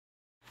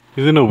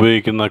ഇതിന്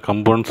ഉപയോഗിക്കുന്ന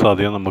കമ്പോണൻസ്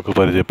ആദ്യം നമുക്ക്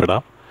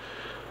പരിചയപ്പെടാം.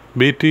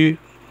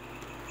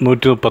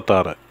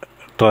 BT136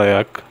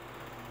 ട്രയാക്ക്,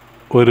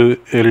 ഒരു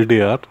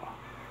LDR,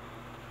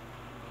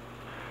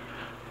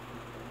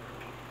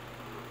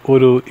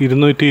 ഒരു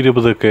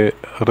 220K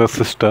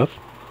റെസിസ്റ്റർ.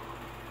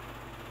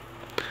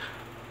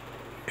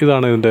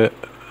 ഇതാണ് ഇതിൻ്റെ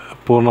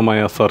പൂർണ്ണമായ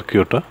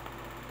സർക്യൂട്ട്.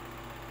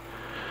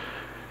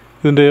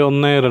 ഇതിൻ്റെ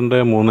 1, 2,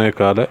 3,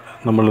 4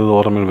 നമ്മളിത്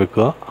ഓർമ്മയിൽ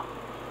വെക്കുക.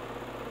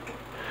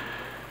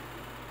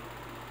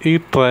 ഈ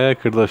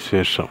ട്രയാക്ക് എടുത്ത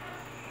ശേഷം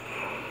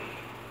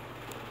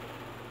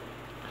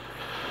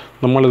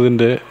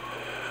നമ്മളിതിൻ്റെ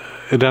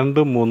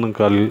 2, 3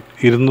 കാലിൽ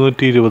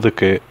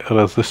 220K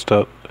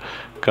റെസിസ്റ്റർ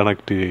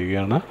കണക്ട്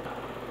ചെയ്യുകയാണ്.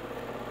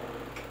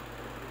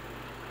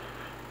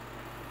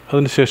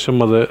 അതിനുശേഷം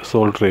അത്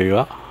സോൾഡർ ചെയ്യുക.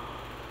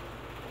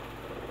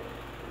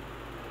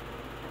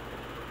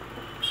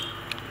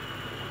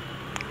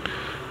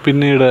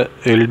 പിന്നീട്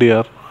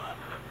LDR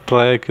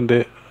ട്രയാക്കിൻ്റെ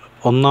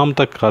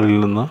 1ാമത്തെ കാലിൽ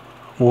നിന്ന്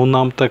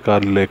 3ാമത്തെ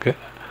കാലിലേക്ക്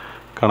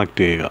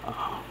കണക്ട് ചെയ്യുക.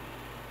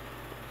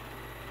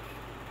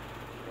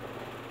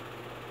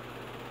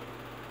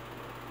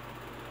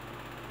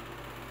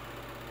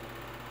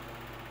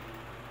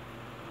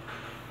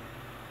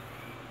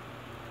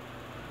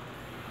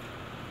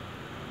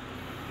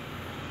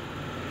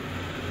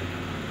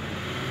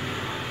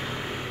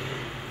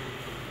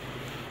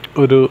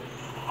 ഒരു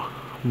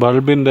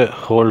ബൾബിൻ്റെ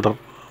ഹോൾഡർ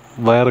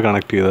വയർ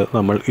കണക്ട് ചെയ്ത്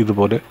നമ്മൾ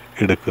ഇതുപോലെ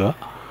എടുക്കുക.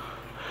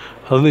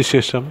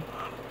 അതിനുശേഷം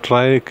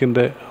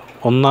ട്രയാക്കിൻ്റെ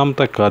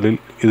 1ാമത്തെ കാലിൽ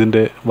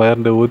ഇതിൻ്റെ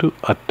വയറിൻ്റെ ഒരു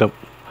അറ്റം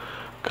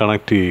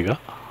കണക്ട് ചെയ്യുക.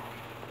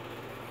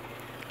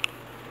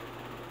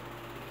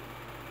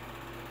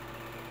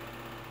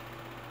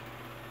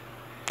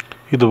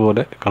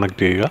 ഇതുപോലെ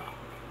കണക്ട് ചെയ്യുക.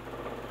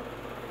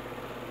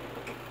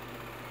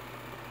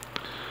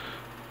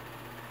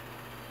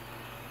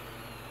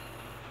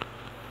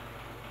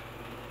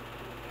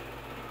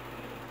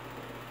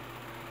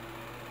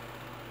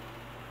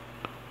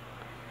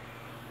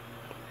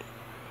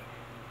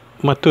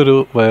 മറ്റൊരു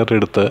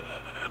വയറെടുത്ത്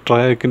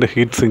ട്രയാക്കിൻ്റെ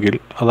ഹീറ്റ് സിങ്കിൽ,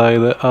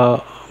 അതായത് ആ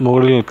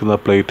മുകളിൽ നിൽക്കുന്ന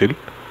പ്ലേറ്റിൽ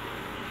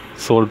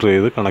സോൾഡർ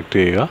ചെയ്ത് കണക്ട്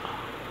ചെയ്യുക.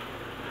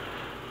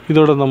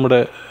 ഇതോടെ നമ്മുടെ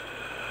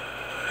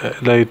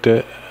ലൈറ്റ്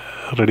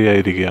റെഡി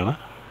ആയിരിക്കുകയാണ്.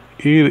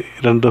 ഈ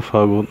 2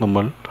 ഭാഗവും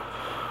നമ്മൾ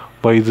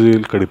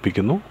വൈദ്യുതിയിൽ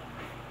ഘടിപ്പിക്കുന്നു.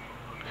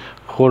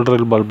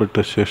 ഹോൾഡറിൽ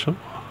ബൾബിട്ട ശേഷം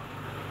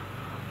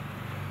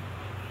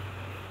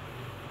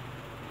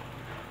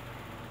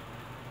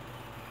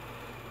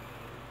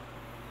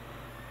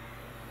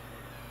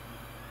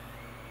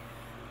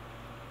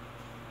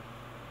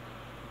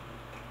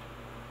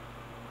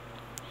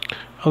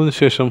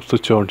അതിനുശേഷം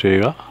സ്വിച്ച് ഓൺ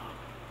ചെയ്യുക.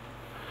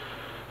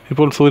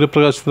 ഇപ്പോൾ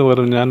സൂര്യപ്രകാശത്തിന്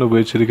പകരം ഞാൻ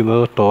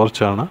ഉപയോഗിച്ചിരിക്കുന്നത്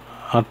ടോർച്ചാണ്.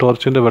 ആ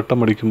ടോർച്ചിൻ്റെ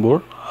വെട്ടമടിക്കുമ്പോൾ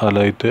ആ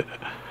ലൈറ്റ്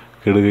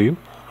കെടുകയും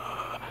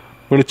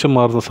വെളിച്ചം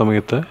മാറുന്ന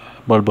സമയത്ത്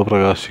ബൾബ്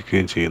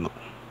പ്രകാശിക്കുകയും ചെയ്യുന്നു.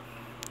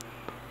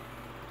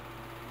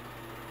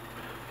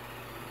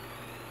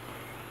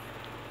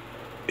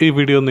 ഈ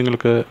വീഡിയോ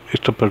നിങ്ങൾക്ക്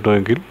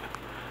ഇഷ്ടപ്പെട്ടുവെങ്കിൽ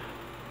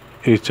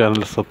ഈ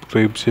ചാനൽ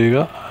സബ്സ്ക്രൈബ്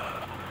ചെയ്യുക.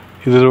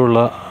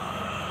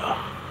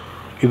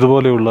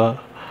 ഇതുപോലെയുള്ള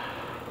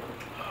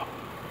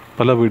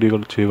പല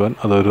വീഡിയോകൾ ചെയ്യുവാൻ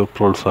അതൊരു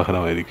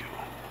പ്രോത്സാഹനമായിരിക്കും.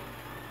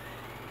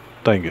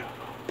 Thank you.